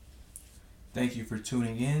Thank you for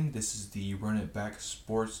tuning in. This is the Run It Back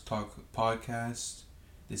Sports Talk podcast.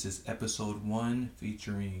 This is episode 1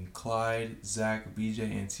 featuring Clyde, Zach, BJ,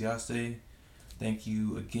 and Tiaste. Thank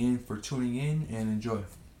you again for tuning in and enjoy.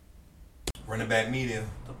 Running Back Media.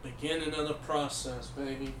 The beginning of the process,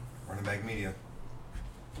 baby. Running Back Media.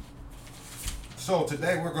 So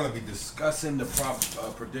today we're going to be discussing the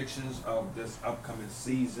predictions of this upcoming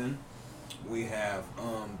season. We have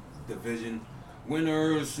division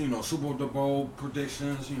winners, Super Bowl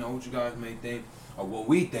predictions, what you guys may think, or what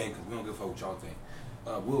we think, because we don't give a fuck what y'all think.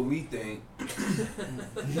 What we think, we're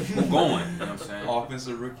going, you know what I'm saying?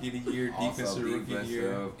 Offensive Rookie of the Year, Defensive Rookie of the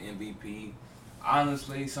Year. MVP.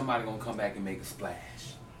 Honestly, somebody going to come back and make a splash.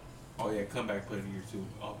 Oh yeah, comeback player of the year too.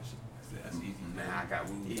 Obviously, that's easy. Man,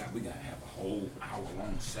 we got to have a whole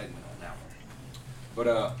hour-long segment on that one. But,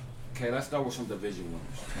 okay, let's start with some division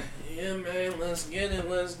winners. Yeah, man, let's get it.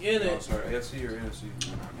 Oh, sorry, AFC or NFC?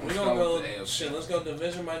 We're going to go, let's go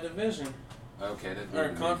division by division. Okay, that's Or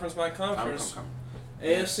conference by conference. Come.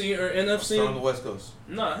 AFC or NFC? Start on the West Coast.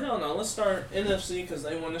 Nah, hell no. Let's start NFC because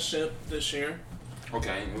they won the ship this year.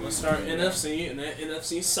 Okay. Let's start NFC and then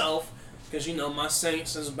NFC South because my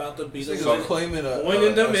Saints is about to be the claiming a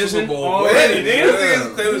winning division Super Bowl already.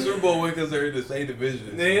 Niggas claiming a Super Bowl win because they're in the same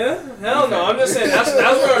division. Yeah, hell no. I'm just saying that's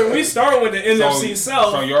where we start with the NFC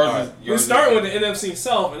South. So yours we start with the NFC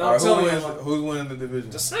South, and I'm telling you, who's winning the division?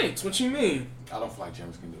 the Saints. What you mean? I don't feel like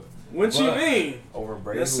James can do it. What you mean? Over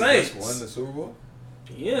Brady, The who Saints. just won the Super Bowl?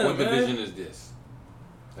 Yeah, What man. division is this?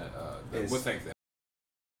 What thing's that?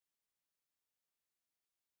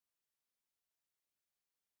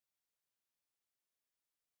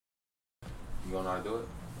 You gonna know how to do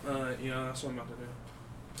it? Yeah, that's what I'm about to do.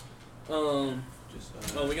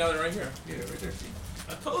 Oh, we got it right here. Yeah, right there.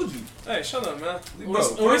 I told you. Hey, shut up, man.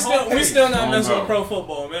 Bro, We still not messing with bro. pro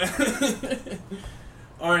football, man.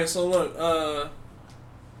 All right, so look,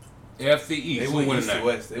 AFC East. They Who win winning East to that?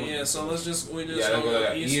 West. yeah, so we just Yeah,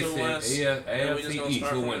 go East and West. and we just AFC gonna East.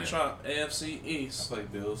 start Who from winning? the top. AFC I East. play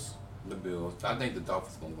Bills. The Bills. I think the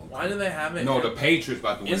Dolphins gonna go. Why do they have it? No, the Patriots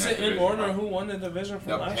about to win Is that it in division, order right? who won the division from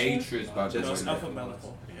The last year? Patriots about to Just No, it's win like that.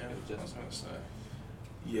 alphabetical. Yeah, Just I was gonna say.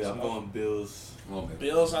 Yeah, I'm going Bills. A little bit.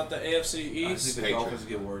 Bills out the AFC I think East. the Patriots. Dolphins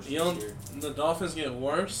get worse You this don't, year. the Dolphins get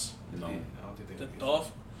worse. No. I don't think The they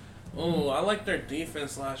Dolphins. Oh, I like their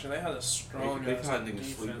defense last year. They had a strong They ass caught niggas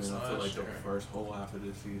sleeping. defense I feel like last the year. first whole half of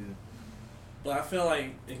this season. But I feel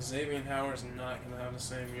like Xavier Howard's not gonna have the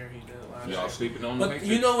same year he did last Y'all year. sleeping on the But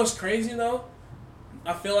Patriots? you know what's crazy though?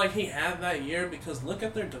 I feel like he had that year because look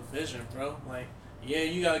at their division, bro. Like, yeah,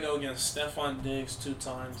 you gotta go against Stephon Diggs 2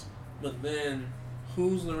 times, but then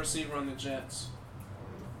who's the receiver on the Jets?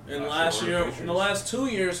 And last year, in the last 2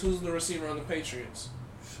 years, who's the receiver on the Patriots?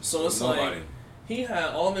 So it's Nobody. like he had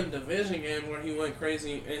all them division games where he went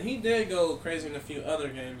crazy, and he did go crazy in a few other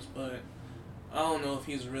games, but I don't know if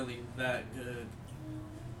he's really that good.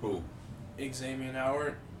 Who? Xavier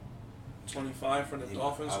Howard, 25 for the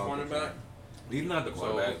Dolphins I don't think cornerback. He's not the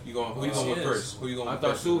quarterback. So, who you Yes, going he with is. first? Who you going I with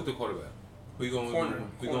thought first? Sue was the quarterback. Who you going Corner. with?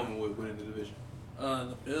 Who you going with winning the division?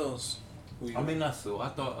 The Bills. Who you I mean, not Sue. I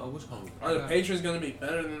thought, which one? Are the Patriots going to be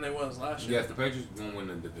better than they was last year? Yes, the Patriots gonna win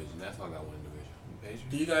the division. That's why I got win the division.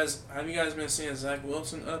 Patriots? Have you guys been seeing Zach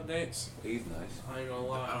Wilson updates? He's nice. I ain't gonna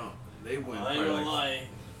lie. They win. I ain't gonna lie.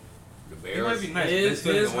 The He Bears. might be nice.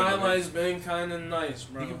 His highlights been kind of nice,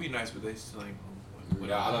 bro. He can be nice, but they still ain't gonna win.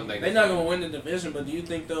 Yeah, I don't think They're not gonna win the division, but do you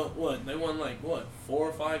think they'll what? They won like what 4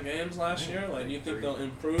 or 5 games last year. Like, do you think they'll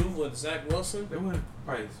improve with Zach Wilson? They win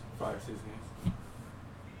probably 5, 6 games.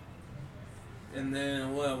 And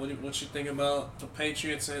then what you think about the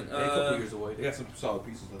Patriots and They a couple years away. They got some solid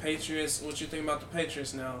pieces. Though. Patriots? What you think about the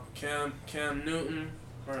Patriots now? Cam Newton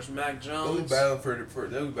versus Mac They'll be Jones. battling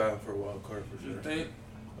for a wild card for You sure. think?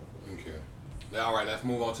 Okay. Now, all right, let's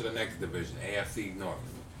move on to the next division, AFC North.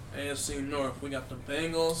 AFC North. We got the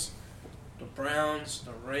Bengals, the Browns,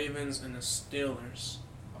 the Ravens, and the Steelers.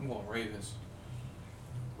 I'm going Ravens.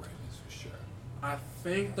 Ravens for sure. I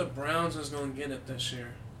think the Browns is gonna get it this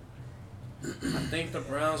year. I think the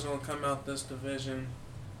Browns gonna come out this division.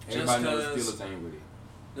 Everybody knows the 'cause Steelers ain't ready.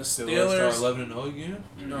 The Steelers start Steelers. 11-0 again.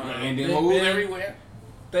 No, and Big then move Ben- everywhere.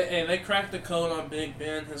 They cracked the code on Big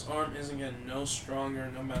Ben. His arm isn't getting no stronger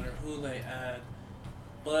no matter who they add.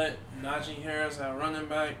 But Najee Harris at running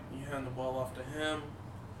back, you hand the ball off to him.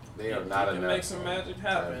 They are He not can enough. make some magic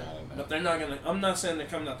happen. They're not enough. But they're not gonna. I'm not saying they're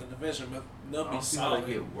coming out the division, but they'll I be don't see how solid.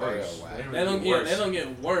 they get worse. They are They They don't get get. worse. They don't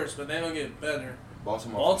get worse, but they don't get better.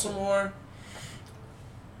 Baltimore. Baltimore.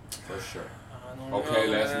 For sure. don't Okay,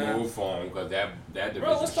 know, let's man. move on because that division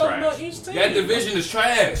Bro, let's is talk trash. about each team. That division is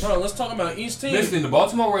trash. Bro, let's talk about each team. Listen, the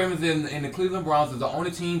Baltimore Ravens and the Cleveland Browns are the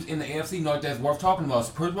only teams in the AFC North that's worth talking about.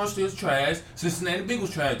 Pittsburgh Steelers trash. Cincinnati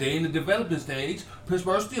Bengals trash. They in the development stage.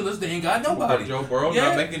 Pittsburgh Steelers, they ain't got nobody. Joe Burrow Yeah,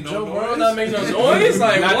 not making no Joe noise. Burrow not making no noise?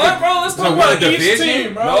 Like, Not what, the- bro? Let's so talk what, about the each division?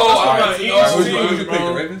 team, bro. No, Let's talk alright, about so each alright, Who'd team, you pick? The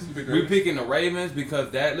bro. Ravens? You picked the We Ravens? picking the Ravens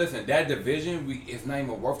because that division it's not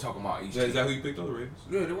even worth talking about each Is team. that who you picked? The Ravens.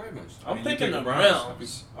 Yeah, the Ravens. I'm You picking picked the Browns?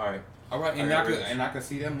 Browns. All right. All right, I and got I could Ravens.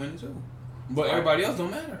 see them winning too. But Alright. everybody else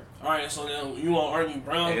don't matter. All right, so now you want to argue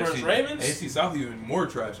Browns versus Ravens? AFC South even more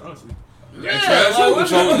trash, honestly. Yeah, trash like, too. what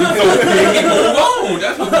So you- pick and move on.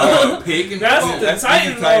 That's what I'm picking. That's move on. the that's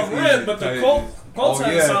Titans easy, off Titans, rip, but the Titans. Colts Oh,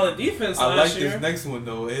 had yeah. a solid defense I like last year. this next one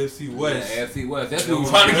though, AFC West. Yeah, AFC West. That's what Yeah. we're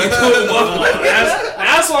trying to get to.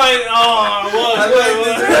 That's like,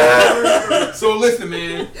 So listen,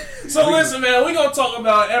 man. So listen, man, we gonna talk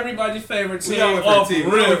about everybody's favorite We team got off one for T.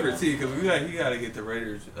 We got one rip. for T because he got to get the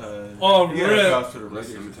Raiders. Off he gotta rip. vouch for the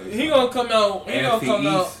Listen, let me Raiders. tell you He something. gonna come out. He gonna NFC come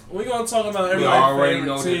out. East. We gonna talk about We everybody's already favorite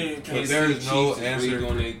know team. that 'cause there is no Chiefs answer.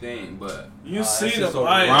 doing their thing, but you see that's the just so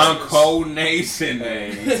bias. Bronco Nation,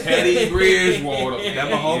 man. Teddy Bridgewater. That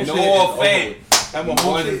Mahomes shit no is offense. That Boy,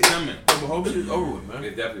 Mahomes it's shit. coming. That Mahomes shit is over with, man.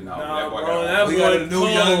 It's definitely not. Nah, that boy bro, got that We boy got a new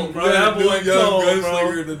cold, young, bro. That boy young cold, gunslinger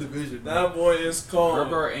bro. in the division. That boy is cold.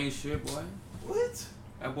 Herbert ain't shit, boy. What?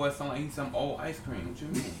 That boy sound like he's some old ice cream. What you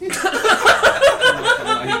mean?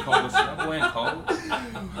 Like he cold as that boy ain't cold.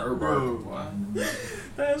 Herbert, boy.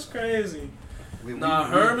 That's crazy. Nah,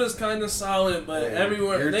 Herb is kind of solid, but Yeah,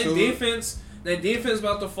 everywhere here their too. defense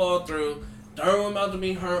about to fall through. Darwin about to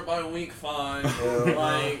be hurt by week 5.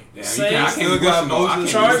 Like Yeah, Saints, Still got Bosa.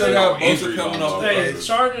 Chargers Still got Bosa injury coming on off. hey, the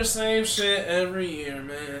Chargers same shit every year,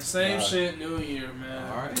 man. Same Right. shit new year,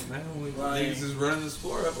 man. All right, man. We Like- niggas is running the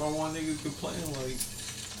score up. I want niggas complaining like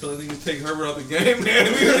telling niggas take Herbert out the game, man.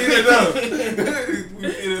 We need it up. We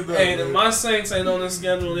need it up. Hey, man. my Saints ain't on the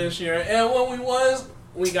schedule this year, and when we was,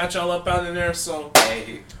 we got y'all up out in there, so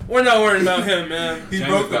Hey, we're not worried about him, man. He James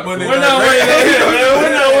broke the got Monday We're night not worried about record. him, man.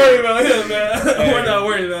 We're not worried about him, man. Hey. We're not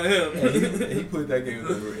worried about Hey, him. he put that game in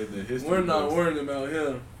the history. We're not books. worried about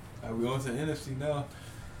him. All right, we on to NFC now.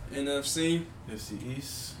 NFC. NFC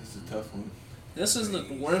East. This is a tough one. This is the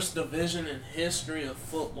worst division in history of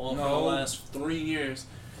football for the No. last 3 years.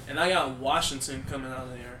 And I got Washington coming out of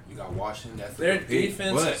there. you got Washington. That's Their a good pick,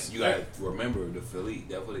 defense but is- you got to remember the Philly.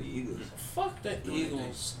 That's for the Eagles. Fuck the Doing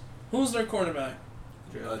Eagles. Who's their quarterback?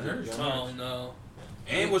 Jalen Hurts. Oh, no.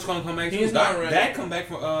 And what's gonna come back? He's too? not Dak- ready. Dak come back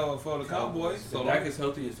for the Cowboys. So Dak is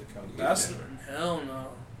healthy as the Cowboys. That's... Hell no.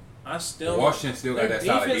 I still... Washington still got Their that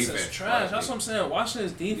solid defense defense. is trash. That's what I'm saying.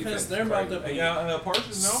 Washington's defense, Defense they're is about crazy. to They be got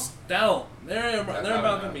Parsons now. stout. They're That's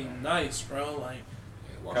about to how- be nice, bro. Like,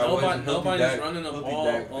 Cowboys and healthy nobody's Dak- running the healthy ball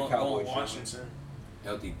Dak, the on Cowboys should Washington.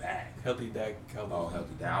 Healthy back. Healthy Dak Cowboys. Oh,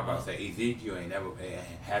 healthy Dak. I'm about to say Ezekiel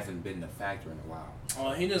hasn't been the factor in a while.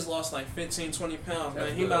 Oh, he just lost like 15, 20 pounds, man.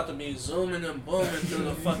 That's He good. about to be zooming and booming through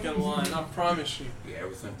the fucking line. I promise you. Yeah,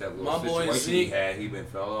 ever since that My little boy situation he Zeke- had, he been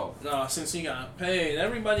fell off. No, since he got paid,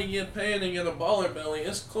 everybody get paid and get a baller belly.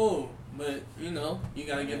 It's cool, but you know you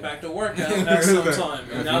gotta get back to work at some time.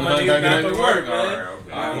 And now my niggas back to work, man. Alright,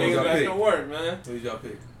 Now Who's niggas your back pick? to work, man. Who did y'all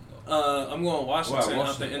pick? I'm going Washington Wow,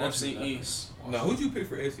 out the Washington, NFC Washington. East. No, who'd you pick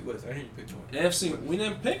for AFC West? I didn't pick one. NFC, we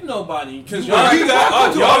didn't pick nobody because You y'all.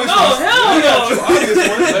 got two y'all obvious no, ones. hell You got no. two obvious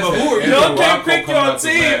ones, but who are you? Y'all Rocco can't pick coming your out the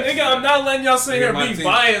team, back. nigga. I'm not letting y'all sit Nigga, here my and be team-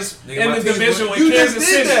 biased nigga, in my the team division was- with you just Kansas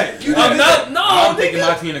did City. that. You I'm did not. No, I'm taking my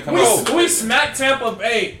nigga. team to come out. We smacked Tampa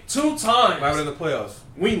Bay 2 What happened times. in the playoffs?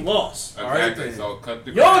 We lost. Alright, Exactly. then. So cut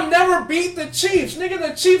the Y'all never beat the Chiefs, nigga.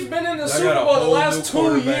 The Chiefs been in the Y'all Super got a Bowl the whole last new 2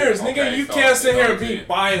 quarterback. years, nigga. Okay, You so can't sit here and it's be okay.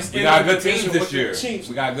 biased We in got the a good division team with this the year. Chiefs.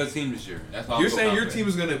 We got a good team this year. That's all. You're I'm saying your confident. team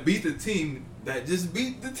is gonna beat the team that just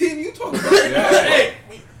beat the team you talking about? Yeah. Hey,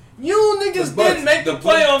 you niggas The Bucks- didn't make the the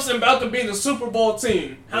Bucks- playoffs and about to be the Super Bowl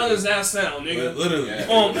team. How does that sound, nigga? Literally.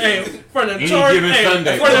 Yeah. Hey, for the Any Chargers, given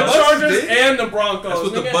Sunday. for the The Bucks Chargers did. and the Broncos, That's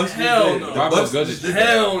what the nigga. Bucks Hell did. no. The Broncos Bucks good just this did that.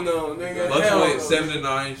 Hell no, nigga. Bucks Hell went no.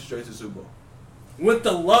 7-9 straight to Super Bowl. With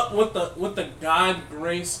the luck, with the God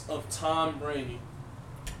grace of Tom Brady,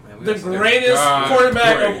 Man, we the got some- greatest God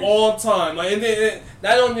quarterback grace. of all time. Like that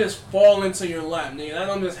don't just fall into your lap, nigga. That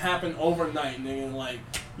don't just happen overnight, nigga. Like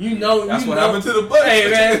You know, That's you what know. happened to the Bucks. Hey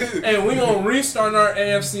man, hey, we gonna restart our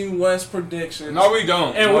AFC West predictions. No, we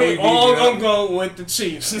don't. And No, we do all not. gonna go with the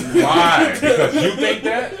Chiefs. Why? Because you think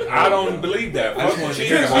that? I don't believe that. I just Fuck the wanted to Chiefs,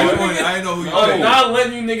 hear. boy. I didn't know who you I'm picked. not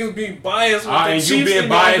letting you niggas be biased with the And Chiefs. you being in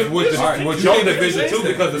biased your with division. with your division too,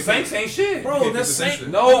 because the Saints ain't shit. Bro, the Saints.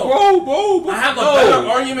 No, bro. I have a No. better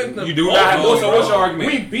argument than You do both not have. of them, What's your bro.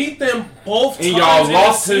 argument? We beat them both And times. y'all in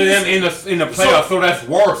lost the to them season. in the playoffs, so that's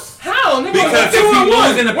worse. How? Nigga, Because we're if we 2-1.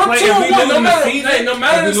 lose in the We're play- 2-1. if we lose No in the matter, season- hey, no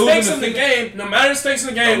matter if the we lose stakes in in the the season- game, no matter the stakes in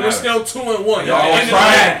the game, Don't we're matter. still 2-1. Y'all At the end of the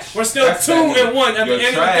trash. day, we're still That's 2-1 at the You're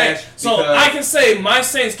end of the day. trash So because- I can say my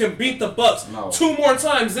Saints can beat the Bucks No. 2 more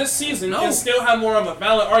times this season No. and still have more of a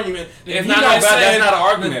valid argument. than It's you not no guys bad. That's saying not an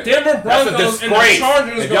argument. The Denver That's a Broncos and the disgrace.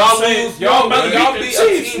 Chargers If gonna y'all say, lose, y'all about to y'all beat beat the a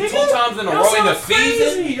Chiefs, team nigga. 2 times in a Y'all row in the sound crazy.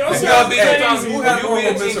 season. Y'all If sound y'all beat a crazy. team, Who you had more beat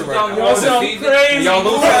a momentum team 2 right times in a now? row in the Y'all season, crazy. and y'all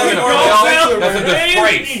lose Y'all in the sound playoffs. That's a crazy,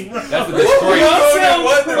 disgrace. bro. That's a Y'all disgrace. sound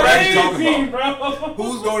What direction crazy, talking bro.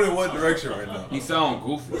 Who's going in what direction right now? You sound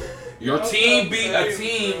goofy. Your Y'all team sound beat a crazy,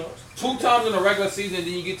 team bro. 2 times in the regular season, and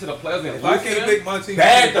then you get to the playoffs and If I lose can't to them? pick my team,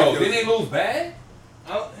 Bad I though. can't pick Didn't they lose bad?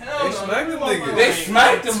 Oh, hell They no. smacked them niggas. They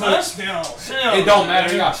smacked them, but- Touchdowns. Hell It don't no, matter. man.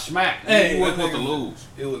 They got smacked. Hey, You wasn't supposed to lose.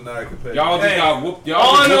 It was not a competitive. Y'all just Hey. got whooped. Y'all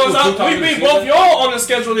All I just know whooped is us 2 times we in the beat season. both y'all on the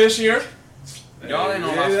schedule this year. Y'all ain't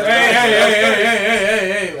on my Yeah, side. Hey,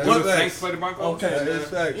 Did hey. the What Saints play the Broncos? Okay, That man. is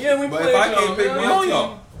facts. Yeah, we But played if I y'all, can't pick man. my know team,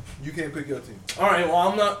 y'all. you can't pick your team. All right, well,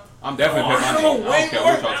 I'm not. I'm definitely picking I my have a team. I way don't care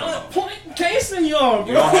more what y'all talking valid about. point case than y'all, bro.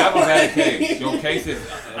 You don't have a bad case. Your case is.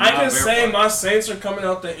 I can not say verified. my Saints are coming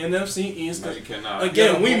out the NFC East. No, 'Cause you cannot.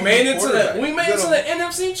 again, got we a made it to the quarterback. we made You it to got the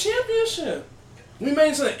NFC Championship. We made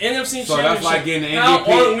it to the NFC So that's Championship. like getting the How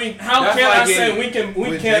MVP. are we? How That's can like I say getting- we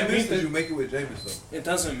With can't Jameis, beat did you the? make it with Jameis though? It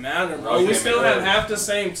doesn't matter, No, bro. you We can't still make have it. half the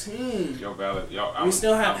same team. Yo, valid. Yo, We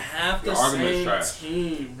still have half the your argument is same trash.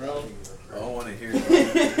 team, bro. I don't want to hear it.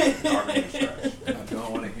 Your argument is trash. I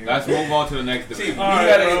don't want to hear Let's it. move on to the next division. All right,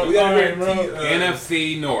 gotta- bro. we gotta All hear right, bro.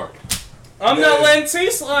 NFC North. I'm Yeah. not letting T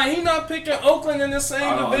slide. He not picking Oakland in the I same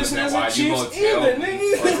don't division as understand the why you Chiefs gonna tell either, me.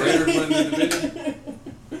 nigga. Raiders win the division.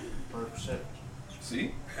 100%.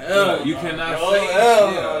 See? Hell You no. cannot Oh, say- hell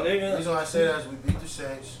yeah. no, The nigga. reason why I say that is we beat the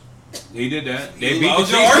Saints. He did that. They That beat the was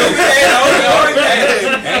Chiefs. your argument.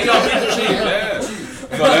 And y'all beat the Chiefs. Yeah.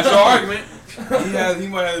 So that's your argument. He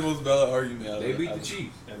might have the most valid argument. out of They it. beat the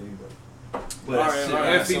Chiefs. But All right, shit, all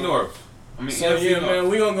right. NFC so- North. I mean, So NFC yeah, North. man,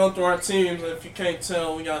 we gonna go through our teams. If you can't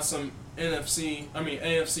tell, we got some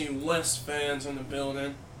AFC West fans in the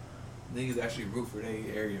building. niggas actually root for their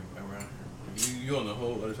area around here. You on the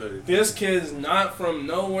whole other side of the This kid's not from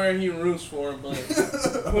nowhere he roots for, but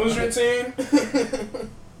who's your team?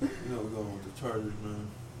 You know we're going with the Chargers, man.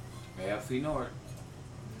 AFC North.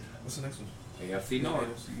 What's the next one? AFC North.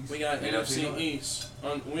 AFC East. We got NFC NFC North. East.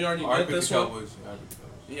 We already I did picked this the one. Cowboys. I picked the Cowboys.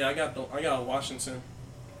 Yeah, I got Washington.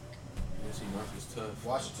 NFC North is tough.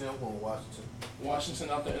 Washington, I'm going Washington. Washington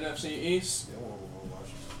out the NFC East. Yeah, I'm going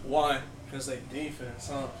Washington. Why? Because they defense,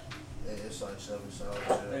 huh? Yeah, it's like 7 solid.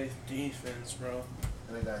 Yeah. They defense, bro.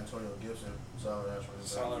 And they got Antonio Gibson. Solid ass running back.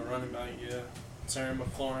 Solid running back, yeah. Terry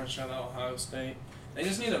McLaurin, shout out Ohio State. They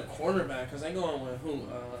just need a quarterback because they going with who?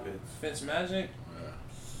 Fitzmagic?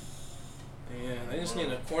 Yeah, they just need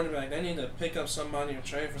a quarterback. They need to pick up somebody or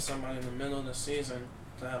trade for somebody in the middle of the season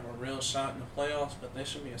to have a real shot in the playoffs, but they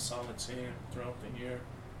should be a solid team throughout the year.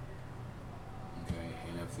 Okay,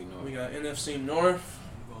 NFC North. We got NFC North.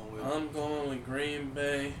 I'm going with I'm going with Green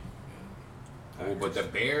Bay. Oh, but the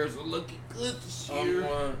Bears are looking good this I'm year.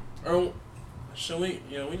 going. Or should we?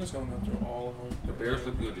 Yeah, we just gonna go through all of them. The Bears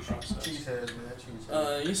look good this year. Process. Cheeseheads,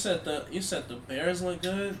 man. Cheeseheads. You said the Bears look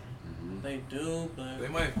good. Mhm. They do, but They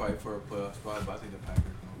might fight for a playoff spot, but I think the Packers.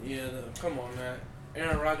 yeah, come on, man.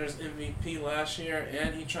 Aaron Rodgers MVP last year,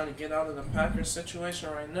 and he trying to get out of the Packers situation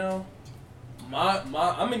right now. I'm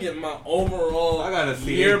gonna get my overall I gotta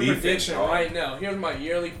see year their defense, prediction dog. right now. Here's my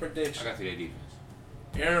yearly I prediction. got to see their defense.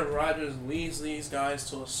 Aaron Rodgers leads these guys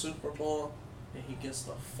to a Super Bowl, and he gets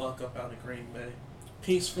the fuck up out of Green Bay,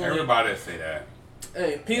 peacefully. Everybody say that.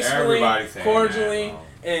 Hey, peacefully, Everybody saying cordially,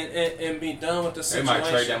 that, and be done with the They situation. might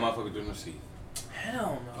trade that motherfucker during the season.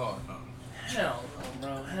 Hell no. Oh no. Hell no,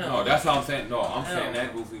 bro. Hell No, that's what I'm saying. No, I'm Hell saying no.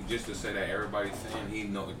 that goofy just to say that everybody's saying he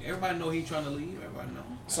know. Everybody know he trying to leave. Everybody know.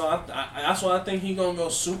 So that's why I think he gonna go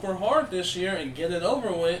super hard this year and get it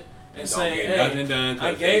over with and Don't say, get hey, nothing done 'cause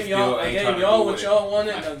I they gave still y'all, I ain't gave trying to y'all do what it. y'all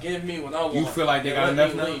wanted. Now give me what I want. You feel like they got And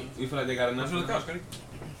enough let now? me leave. You feel like they got enough? What's on the now? couch, Cuddy?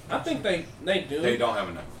 I think they do. They don't have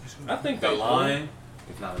enough. I think The they line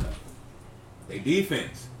is not enough. They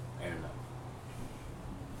defense ain't enough.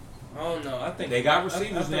 do. I don't know. I think They got I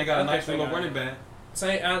receivers and they think- got a I nice think little they got running it. back.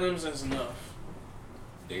 St. Adams is enough.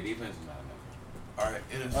 Their defense is not enough. All right,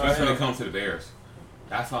 NFC. Especially when it comes to the Bears.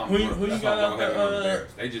 That's how I'm Who you that's got how I'm out gonna have there, on the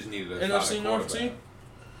Bears. They just needed a NFC solid North quarterback. team?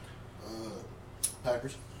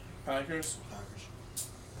 Packers. Packers.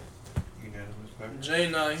 Unanimous Packers. Jay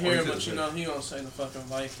not here, said but the you know he gonna say the fucking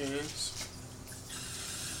Vikings.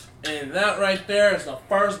 And that right there is the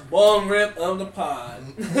first bong rip of the pod.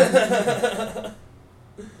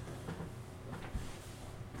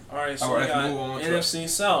 Alright, so All right, we got let's move on to- NFC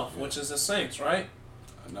South, which is the Saints, right?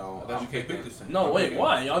 No, I thought you can't pick this thing. No, wait,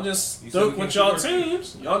 why? Y'all just You said stuck we with can't y'all pick our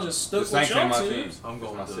teams. Y'all just The stuck with Saints ain't y'all my teams. team. I'm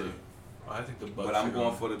going That's with my the. team. I think the Bucks. But I'm are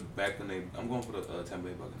going for the back when they. I'm going for the Tampa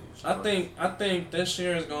Bay Buccaneers. I think this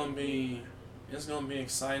year is gonna be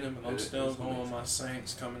exciting, but I'm still it's gonna going be with my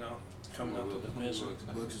Saints coming out the division.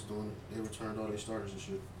 Bucks is doing it. They returned all their starters and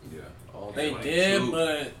shit. Yeah. all They 22. did,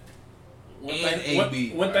 but And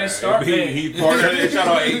AB. when they start, He partnered. Shout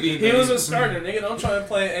out AB. he was a starter, nigga. Don't try to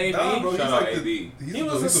play AB. Nah, bro, Shout he's out like AB. He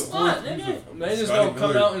was a slot, fourth- he's nigga. a- They just Scotty gonna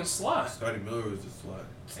come Miller- out and slot. Scotty Miller was the slot.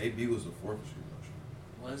 AB was the fourth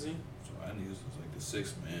receiver. Was he? So I knew this was like the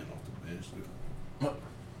sixth man off the bench.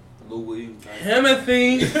 Lou Williams.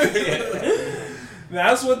 Timothy.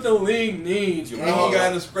 That's what the league needs, And bro. he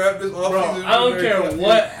got in a scrap this offseason. Bro, I don't care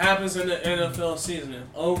what happens in the NFL season. If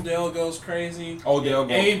Odell goes crazy, Odell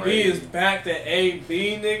goes AB crazy. is back to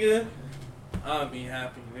AB, nigga, I'll be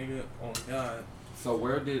happy, nigga. Oh, God. So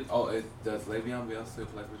where does Le'Veon Bell still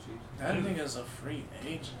play for Chiefs? That nigga's a free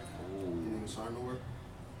agent. He Ooh. didn't sign nowhere.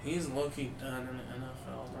 He's low-key done in the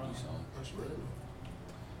NFL, bro. That's right.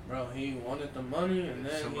 Bro, he wanted the money, and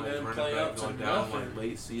then he Somebody's didn't running play back up to going down nothing. like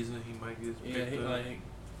late season. He might get Yeah, picked he up. like...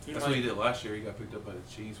 He That's might, what he did last year. He got picked up by the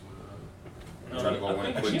Chiefs. Trying to go win a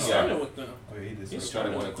I quick think he game. started with them. Oh, yeah, he did. He's start.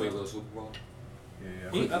 Trying to win a with quick them. little Super Bowl.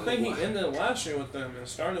 Yeah. I think he ended last year with them and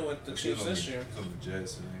started with the Chiefs this year. He's on the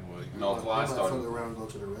Jets anyway. No, He Clyde might started. fuck around and go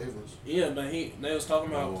to the Ravens. Yeah, but they was talking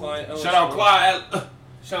about Oh. Clyde. Shout out Clyde.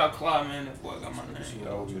 Shout out Clyde, man. That boy got my name.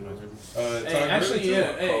 Oh, you know. Hey, actually,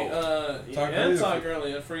 yeah. Hey, Todd and Gurley. Todd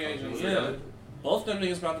Gurley, a free agent. Yeah, both them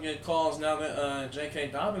niggas about to get calls now that J.K.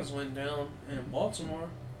 Dobbins went down in Baltimore,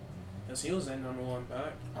 cause he was their number one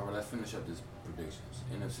back. All right, let's finish up this predictions.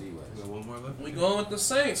 NFC West. We got one more left. We going with the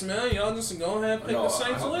Saints, man. Y'all just go ahead and pick the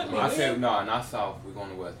Saints with me. I nigga. said no, not South. We're going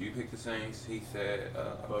to West. You picked the Saints. He said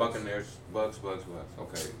Bucks. Buccaneers, Bucks, West.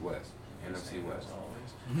 Okay, West. NFC West.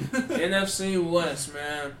 NFC West,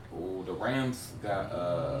 man. Oh, the Rams got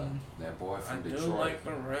that boy I from do Detroit. like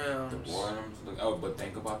the The Rams. Rams. Oh, but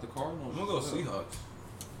think about the Cardinals. I'm gonna go as well. Seahawks.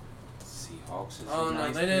 Seahawks is Oh a no,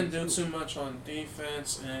 nice they didn't pick, do too much on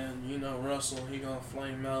defense, and you know Russell, he gonna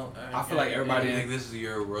flame out. I feel like everybody I think this is the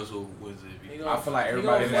year Russell wins it. He gonna- I feel like he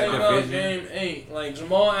everybody in gonna that flame out division. Game 8, like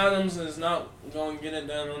Jamal Adams is not gonna get it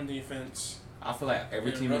done on defense. I feel like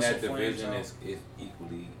every And team in that Russell flames division out. is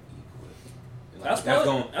equally equal. Like, That's probably-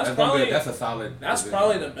 gonna, that's gonna probably- be that's a solid. That's division.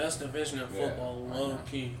 probably the best division in Yeah, football, I low know.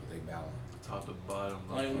 key. They balance. Top to bottom.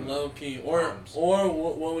 Like left. low key, or Arms.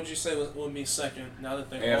 what would you say would be second? Now that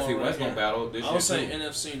they're AFC all right West here? gonna battle this I year would say too.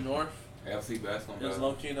 NFC North AFC West gonna is battle.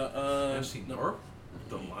 low key the NFC North.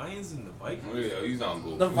 The Lions and the Vikings. Oh, yeah, you sound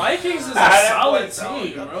good. The Vikings is a That solid boy sound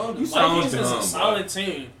team, good. bro. The You sound Vikings is a dumb, solid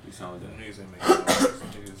team. You sound The good. niggas ain't making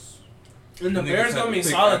niggas. And the Niggas Bears had gonna to be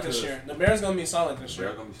pick solid after this us. year. The Bears gonna be solid this year.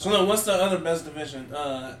 Bears gonna be So solid. then, what's the other best division?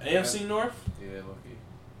 AFC North. Yeah, lucky.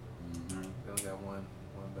 Mhm. They only got one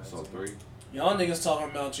bad So team. 3. Y'all niggas talking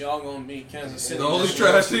about y'all gonna beat Kansas City. The only this year.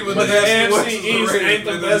 trash team in But the the AFC West AFC is the East Raiders, ain't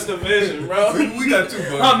the nigga. best division, bro. We got two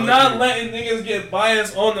bucks. I'm not letting niggas get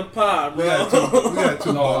biased on the pod, We bro. got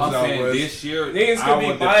two No, I'm bucks out saying west. this year. Niggas can our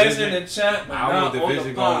be biased division- in the chat, but Our not on the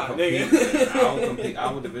division gonna pod, compete. nigga.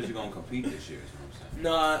 Our division gonna compete this year. Is what I'm saying.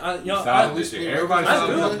 No, y'all. Solid this year. Everybody's I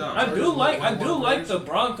solid do, up down. I do like the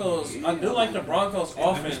Broncos. I do like the Broncos Yeah, they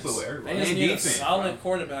offense. split with everybody. They just And need a defense, solid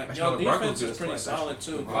quarterback. That's Y'all how the Broncos defense is just pretty like that solid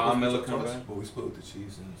shit. too. Von Miller come back. But we split with the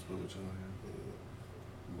Chiefs and split with y'all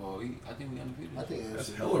Boy, I think we undefeated. I think here. That's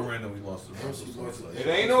AFC hella North. random. We lost to the AFC North. Broncos. It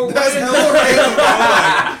ain't no. That's hella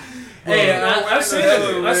random. Hey, Bro, I seen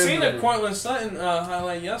random. I seen a Cortland Sutton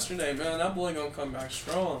highlight yesterday, man. That boy gonna come back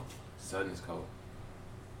strong. Sutton is cold.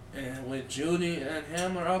 And with Judy and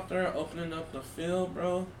Hamler out there opening up the field,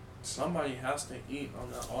 bro, somebody has to eat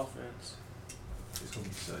on that offense. It's gonna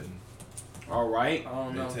be sudden. All right. I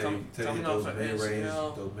don't know. They tell you Coming off those an mid-range,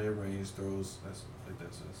 ACL. those mid-range throws. That's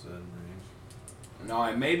a sudden range. No,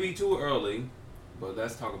 it may be too early, but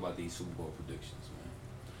let's talk about these Super Bowl predictions, man.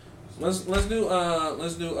 Let's do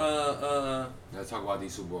Let's talk about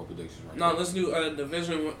these Super Bowl predictions right no, now. let's do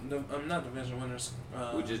division. Not division winners.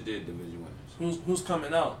 We just did division winners. Who's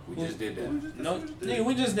coming out? We just did that. No, nigga,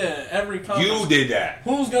 we just did it. Every conference. You did that.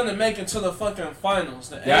 Who's gonna make it to the fucking finals?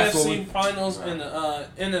 The That's what AFC we- finals Right. and the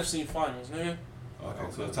NFC finals, nigga.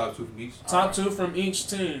 Okay, so the top two from each. Top two from each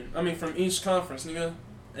team. I mean, from each conference, nigga.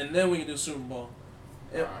 And then we can do Super Bowl.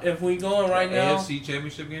 If we going right now, AFC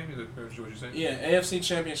Championship game. Is that what you're saying? yeah, AFC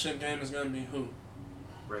Championship game is gonna be who?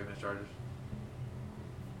 Ravens Chargers.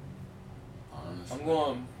 Honestly. I'm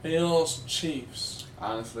going Bills Chiefs.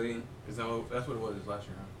 Honestly, Is that what, that's what it was last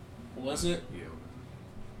year? Huh? Was it? Yeah.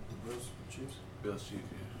 The Bills, Chiefs. Bills Chiefs.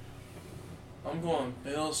 Yeah. I'm going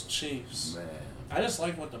Bills Chiefs. man, I just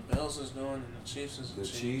like what the Bills is doing and the Chiefs is the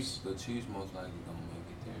Chiefs most likely gonna make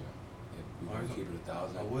it there. If we Alright, gonna keep it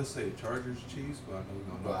 1,000. I would say Chargers Chiefs, but I know we're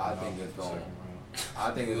gonna. But knock I them think out it's the gonna- second round.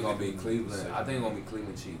 I think it's gonna be Cleveland. I think it's gonna be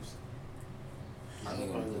Cleveland Chiefs. I think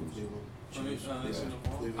it's gonna be Cleveland Chiefs. It's in the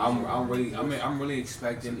ball. I'm really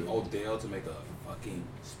expecting Odell to make a fucking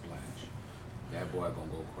splash. That boy gonna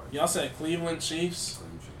go crazy. Y'all said Cleveland Chiefs.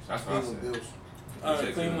 Cleveland Chiefs. That's what I Cleveland said. Bills. You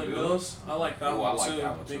said Cleveland Cleveland Bills. I like that Ooh, one I like too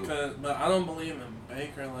that one, too. because, but I don't believe in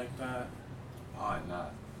Baker like that. Why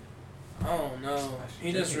not? I don't know.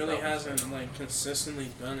 He just really J.K. Dobbins. hasn't like consistently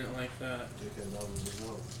done it like that. J.K. Dobbins is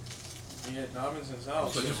out. Yeah, Dobbins is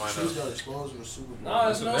out. Switch your mind Chiefs up. got exposed in the Super Bowl. No,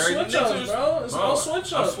 it's Listen, no very- switch ups, bro. It's Bro, no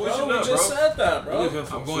switch I'm ups, switching bro. We up, just bro. said that, bro.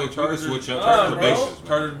 I'm going Chargers. Switch up. Nah, to bro. bases, man.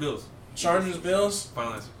 Chargers Bills. Chargers, Bills.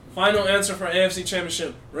 Final answer. Final answer for AFC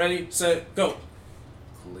Championship. Ready, set, go.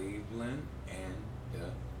 Cleveland and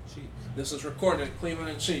the Chiefs. This is recorded. Cleveland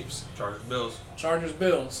and Chiefs. Chargers Bills. Chargers,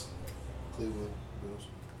 Bills. Cleveland Bills.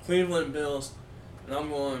 Cleveland, Bills. And I'm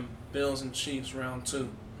going Bills and Chiefs round 2.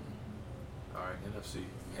 All right, NFC.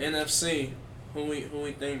 NFC. Who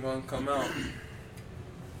we think gonna come out?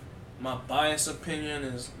 My biased opinion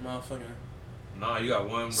is motherfucking Nah, you got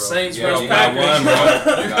one, bro. Saints Yeah, versus you got Packers. one,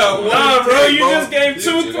 bro. You got one. Nah, bro, you bro. just gave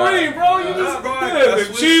 2-3, You got- bro. You Nah, just bro, I yeah, gotta the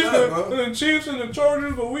switch Chiefs, up, bro. the Chiefs and the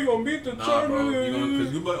Chargers, but we gonna beat the Nah, Chargers. bro. You gonna,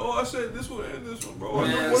 cause you be like, oh, I said this one and this one, bro.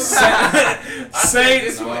 Man, What is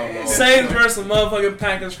Saints, No, bro. Saints versus motherfucking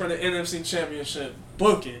Packers for the NFC Championship.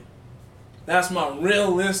 Book it. That's my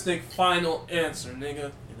realistic final answer,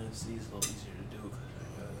 nigga. NFC is a little easier to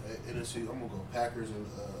do. NFC, I'm gonna go Packers and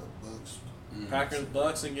Bucks. Mm. Packers,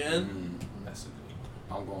 Bucks again. Mm. That's a good.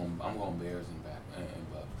 I'm going Bears and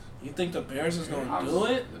Bucks. You think the Bears is gonna I'm- do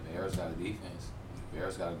it? The Bears got a defense. The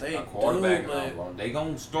Bears got They a quarterback do, now, but- bro. They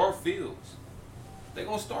gonna start Fields. They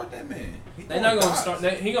gonna start that man. He They're not gonna dots. start.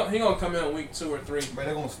 He gonna come in week 2 or 3. But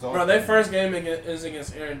they gonna start. Bro, their first game is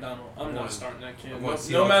against Aaron Donald. I'm not going- starting that kid. I'm No, going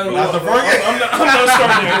no Seahawks. matter That's what. the first game. I'm not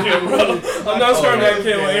starting that kid, bro. I'm not starting that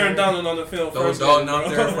kid with Aaron Donald on the field. Throw first Dalton game, out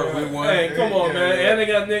bro. there for week 1. Hey, come on, Yeah, man. yeah. And they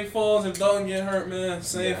got Nick Foles. If Dalton get hurt, man,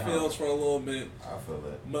 save Yeah. Fields for a little bit. I feel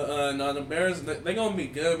that. But no, the Bears, they gonna be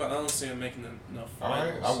good, but I don't see them making enough All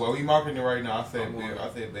right, finals. well, we marking it right now. I said I'm Bears. going-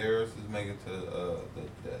 I said Bears is making to the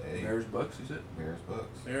A. Bears Bucks, you said? Bears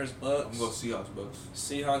Bucks. Bears, I'm Bucks, going Seahawks Bucks.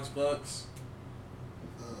 Seahawks, Bucks,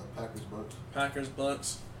 Packers Bucks. Packers,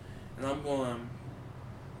 Bucks, and I'm going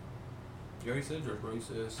You already said George, bro. You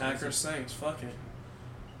said Packers, Saints. Fuck it.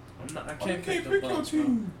 I you can't pick can't the pick your Bucks, bro.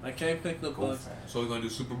 team? I can't pick the Go Bucks. fast. So we're gonna do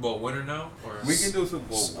Super Bowl winner now, or We can do Super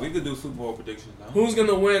Bowl. We could do Super Bowl predictions now. Who's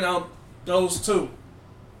gonna win out those 2?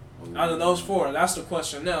 Out of those 4? That's the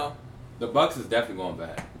question now. The Bucks is definitely going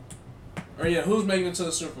back. Or yeah, who's making it to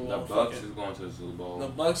the Super Bowl? The Fuck Bucks it. is going to the Super Bowl. The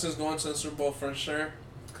Bucks is going to the Super Bowl for sure.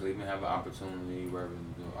 Cleveland have an opportunity.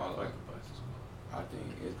 Ravens do. I I like like. the Bucks as well. I think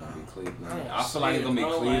it's gonna be Cleveland. don't I feel like see it's gonna be it,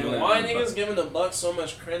 bro. Cleveland. Like, why and the niggas Bucks. giving the Bucks so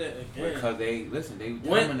much credit again? Because they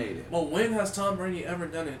When- dominated. Well, when has Tom Brady ever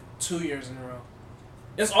done it 2 years in a row?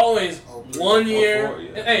 It's always Oh, 1 year. 4,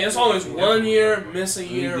 yeah. Hey, it's always He 1 definitely- year, miss a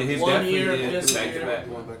he year, did- he's 1 definitely year, did miss a back to year. back.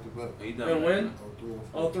 Going back to back. He done And that. when? 03 and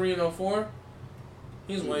Oh, 3 and 04?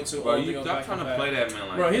 He's way too Bro, old to you go stop back trying to to back. play that man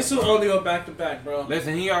like Bro, that, he's too old to go back to back, bro.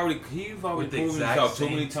 Listen, he's already With proven the himself exact too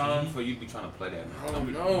many same times team? for you to be trying to play that I man.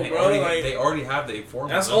 don't know, They bro. already, Like, they already have the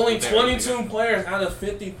formula. that's only there. 22 players out of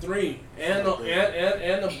 53, and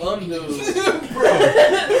the bum dude.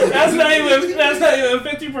 that's not even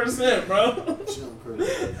 50%, bro. Chill,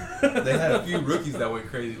 crazy. They had a few rookies that went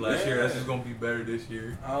crazy last year. That's just gonna be better this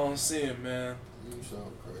year. I don't see it, man. You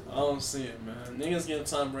sound crazy. I don't see it, man. Niggas give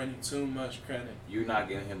Tom Brady too much credit. You're not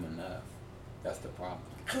giving him enough. That's the problem.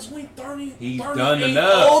 Cause we 30, He's 38 done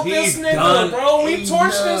enough. old this He's nigga, done bro. We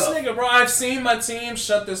torched this enough. nigga, bro. I've seen my team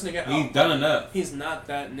shut this nigga out. He's done enough. He's not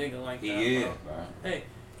that nigga like He that, is, bro. bro. Hey,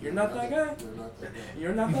 you're not that guy. You're not that guy.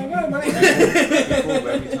 You're not that guy, buddy. He prove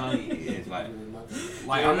every time he is. Like, You're not that guy.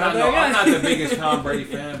 like You're I'm not not, that no, guy. I'm not the biggest Tom Brady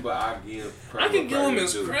fan, but I give I credit. can give him where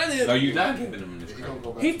his due. credit. No, you're not giving him his He gonna credit.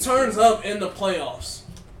 go back He to turns the- up in the playoffs.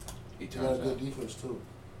 He He got a turns good up. defense too.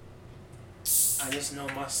 I just know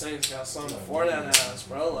my Saints got something for that ass,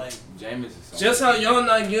 bro. Like, Jameis is so just how y'all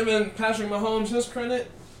not giving Patrick Mahomes his credit,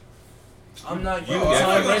 I'm not Bro, giving I'm not Tom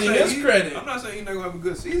gonna Brady say his he- credit. I'm not saying he's not gonna have a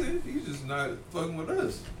good season. He's just not fucking with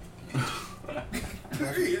us.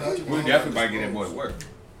 We definitely might get that boy to work.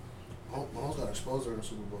 Mahomes got exposed during the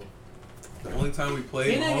Super Bowl. The only time we He played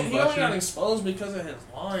didn't. Mahomes He only last got year. exposed because of his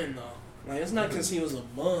line, though. Like it's not because he was a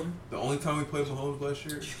bum. The only time we played Mahomes last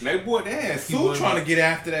year, That boy, damn, He Sue won trying by- to get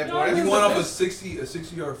after that boy. No, he he won was off the a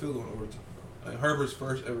 60-yard field goal in overtime. Like Herbert's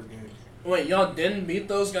first ever game. Wait, y'all didn't beat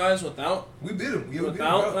those guys without We beat him. Yeah, we beat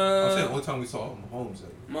Without, him. I'm saying the only time we saw Mahomes.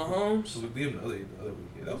 Like, Mahomes? so we beat him the other week.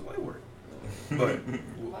 Yeah, that was light work. But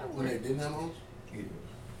When they didn't have Mahomes? yeah,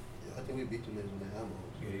 Yeah, I think we beat them niggas when they had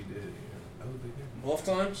Mahomes. yeah, he did. Yeah, that was a big game. Both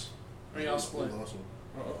times? Or y'all split? We lost them.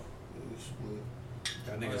 Uh-oh. Yeah, we split.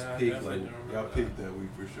 Y'all Oh, niggas yeah, I peaked definitely like do remember y'all that. peaked that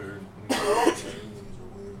week for sure. Yeah, them niggas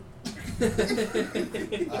are weird.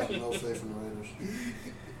 I have no faith in the Raiders.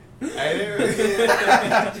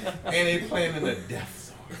 And they playing in the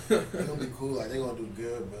death zone. They're gonna be cool. Like, they're gonna do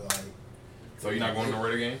good, but, like, So you're not going to the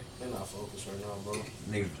Raider game? they're not focused right now, bro.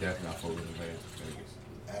 Niggas definitely not focused in Vegas.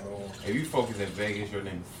 At all. If you focus in Vegas, your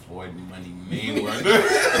name is Floyd Money Mayweather.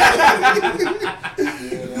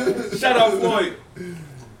 Yeah, Shout out Floyd.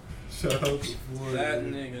 Shout out to Floyd. That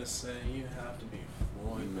nigga said you have to be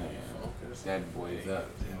Floyd, man. Man, Focus. that boy is up.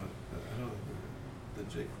 Damn, I don't know the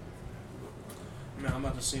Jake. Man, I'm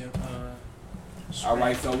about to see it. All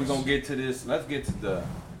right, so we're gonna get to this. Let's get to the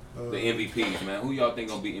MVPs, man. Who y'all think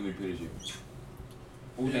gonna be MVP this year?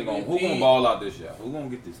 Who gonna ball out this year? Who gonna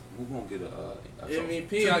get this? Who gonna get a MVP,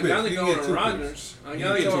 Two I picks. gotta You go get with two Rodgers. I You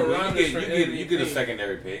gotta get go two- with you Rodgers get- for you MVP. get- You get a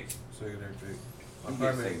secondary pick. Secondary pick. You I'm get a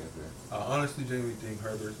probably secondary pick. honestly, Jamie think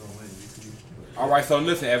Herbert's gonna win MVP. All right, so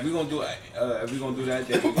listen, if we gonna do that, then we gonna.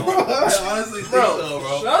 I honestly think Bro, so,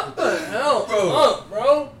 bro. shut the hell Bro. up,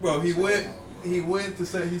 bro. Bro, he went to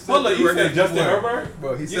say he said. Hold on, the you record said Justin won. Herbert?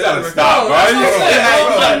 Bro, he said You gotta the stop, bro. That's You what I'm saying, hey,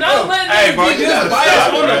 bro. bro. I'm not letting Hey, you bro, be you this gotta biased stop,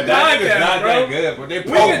 on bro. the That nigga's podcast, not bro. that good, bro. They We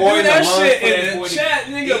pro can boy do in the that lungs shit for in the 40. chat,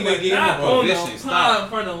 He nigga, been but getting not the on the position. pod Stop.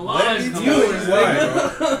 for the Let live me tell viewers, you why,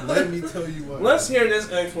 nigga. bro. Let me tell you why. Let's hear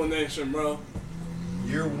this explanation, bro.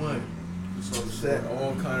 Year one. So set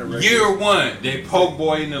all kind of records. Year one, they poke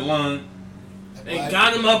boy in the lung They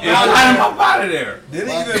got him up and out got him there. up out of there. Didn't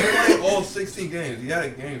even play all 16 games. He had a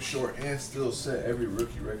game short and still set every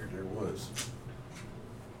rookie record there was.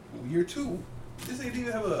 Year two, this ain't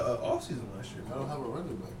even have a off season last year. I don't have a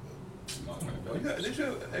running back, though. They should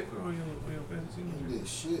have Eckler on your fantasy He team. did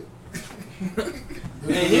shit.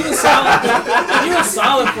 And he was solid. He was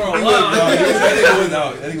solid for a No, while. that nigga was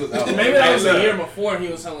out. That nigga was out. Maybe that was Hey, the look. year before he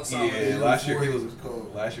was hella solid. Yeah, last year he was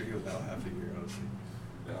cold. Last year he was out half a year, honestly.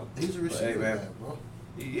 He's a receiver, man. back, bro.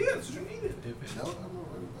 Yeah, that's what you needed. No, I'm a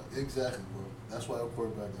running back. Exactly, bro. That's why I'm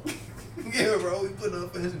quarterback now. Yeah, bro, we put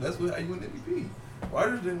up fantasy. That's what how you win MVP.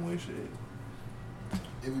 Rodgers didn't win shit.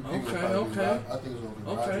 MVP Okay, will probably be okay. I think it's gonna be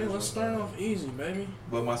Okay, Rodgers let's or, start off easy, baby.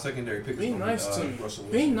 But my secondary pick is Be gonna nice be, to me. Russell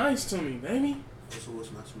Be Wilson. nice to me, baby. Russell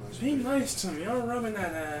Wilson, that's a nice Be pick. nice to me. I'm rubbing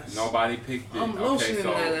that ass. Nobody picked it. I'm Okay, lotioning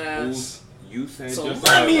so that ass. who's you said So just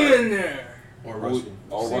let me in there. Or Who, Russell.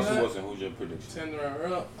 or See Russell that? Wilson? Who's your prediction? Tender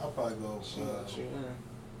her up. I'll probably go. So let you in.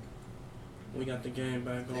 We got the game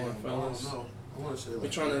back going, Damn, fellas. I don't know. I want to say like We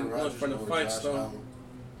trying to Aaron look Rodgers for the or fights, Josh though. Allen.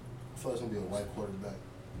 I feel like it's gonna be a white quarterback.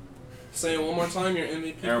 Say it one more time. Your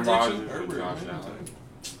MVP Aaron prediction. Rodgers or Herbert, Josh man. Allen?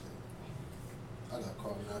 I got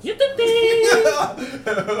Carl Nassib. You the thing.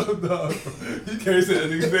 Hell no. You can't say that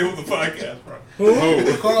nigga's name on the podcast, bro.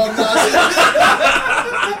 Carl Nassib.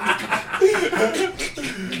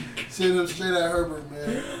 Send him straight at Herbert,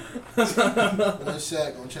 man. One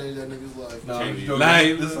Shaq gonna change that nigga's life. Nah, Change I'm it. joking.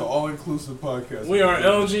 Live. This is an all-inclusive podcast. We are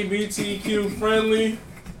LGBTQ friendly.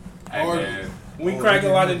 Hey Or- man, We Oh, crack a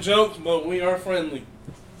yeah. lot of jokes, but we are friendly.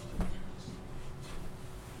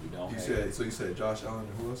 we don't You have said so. You said Josh Allen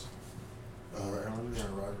and who else?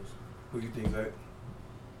 Aaron Rodgers. Who you think that?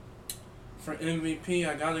 For MVP,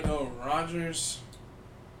 I gotta go Rodgers.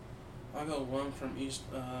 I'll go one from each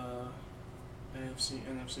AFC,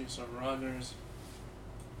 NFC. So Rodgers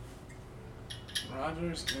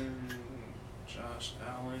and Josh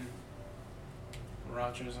Allen.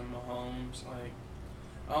 Rodgers and Mahomes. Like,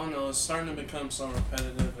 I don't know. It's starting to become so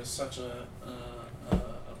repetitive. It's such a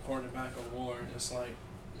quarterback award. It's like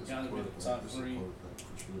It's Gotta a be the quarterback. top It's a three. quarterback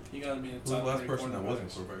for sure. you gotta be the Who's the top last three person that wasn't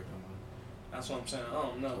quarterbacks. quarterback? That's what I'm saying. I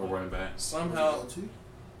don't know. or running back. Somehow, Was it LT?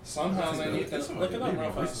 somehow they need to look it up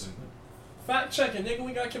real fast. Recently. Fact checking, nigga.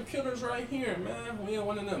 We got computers right here, man. We ain't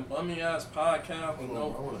one of them bummy ass podcasts with I no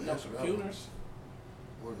wanna answer that computers.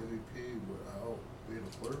 Or MVP without being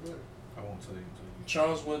a quarterback? I won't tell you until you.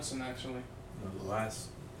 Charles Woodson, actually. No, the last.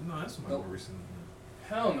 No, that's my more recent.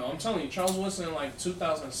 Hell no, I'm telling you, Charles Woodson in like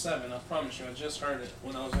 2007. I promise you, I just heard it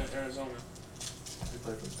when I was in Arizona. He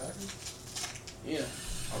played for the Packers? Yeah.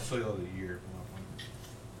 I'll tell y'all the year.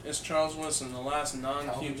 It's Charles Woodson, the last Calvin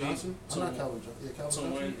non-QB Johnson? to, Not Calvin Johnson. Yeah, Calvin to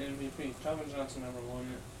Johnson. win MVP. Calvin Johnson never won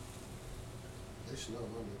it. They should know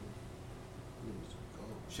my nigga. He was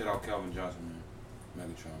cold. Shout out Calvin Johnson, man.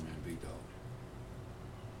 Megatron, man. Big dog.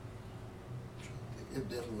 It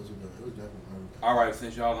definitely was it was definitely running back. All right,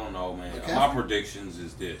 since y'all don't know, man, Okay. my predictions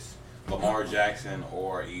is this: Lamar Jackson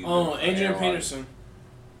or either. Oh, Adrian Aaron Peterson.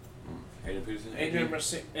 Rodgers. Adrian Peterson.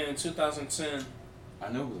 Adrian in 2010. I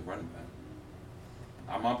know it was a running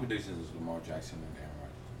back. My predictions is Lamar Jackson and Aaron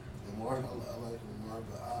Rodgers. Lamar, I like Lamar,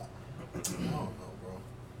 but I don't know, bro.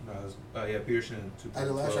 No, it was, yeah, Peterson in Hey,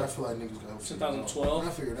 the last year I 2012. feel like niggas got 2012? I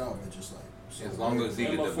figured it out, but just like As long as he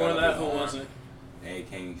And could before develop that, his who arm, was it? and he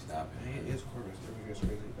can't stop Man, it. he is quarterback. I think it's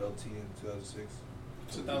crazy. LT in 2006.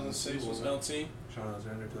 2006 was LT. Sean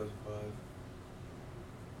Alexander 2005.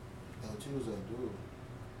 LT was that dude.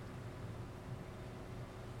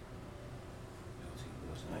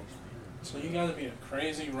 So you got to be a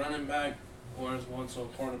crazy running back, or as one to a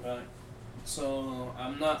quarterback. So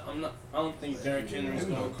I don't think Derrick Henry's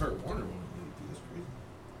Even though going. Kurt Warner won the MVP, that's crazy.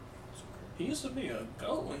 He used to be a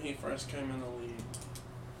GOAT when he first came in the league.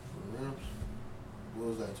 The Rams. What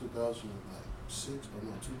was that? 2006 or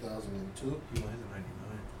no? 2002. He won his in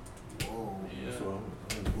 99. Whoa. Yeah. So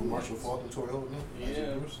When Marshall Faulk and Torrey Holt, no?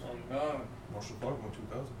 Yeah, on God. Marshall Faulk won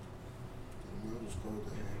 2000. Man, it was cold And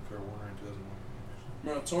there. then Kurt Warner in 2001.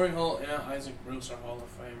 Bro, Torrey Holt and Isaac Bruce are Hall of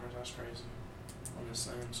Famers. That's crazy. On the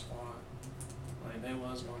same squad. Like, they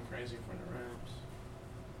was going crazy for the Rams.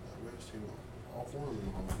 That Rams team, all four of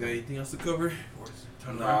them. You got anything else to cover? Or is it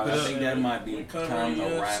time to No, wrap it I up? think that might be We time covering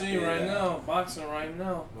to wrap UFC it right up. now. Boxing right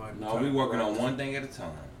now. Might be No, time we to working wrap on this one up. thing at a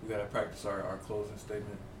time. We gotta practice our closing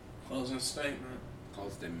statement. Closing statement.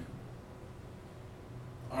 Close statement.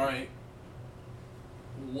 All right.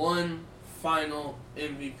 One final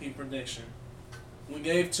MVP prediction. We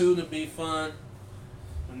gave two to be fun.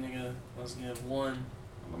 But nigga, let's give one.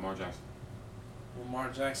 Lamar Jackson. Lamar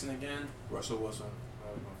Jackson again. Russell Wilson.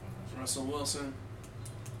 That was my final. Russell Wilson.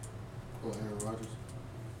 Oh, Aaron Rodgers.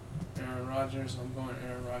 Aaron Rodgers. I'm going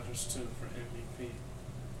Aaron Rodgers too for MVP.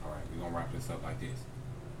 All right, we're gonna wrap this up like this.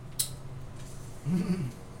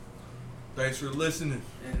 Thanks for listening.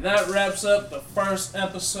 And that wraps up the first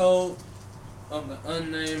episode of the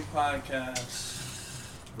Unnamed Podcast.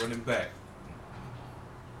 Running back.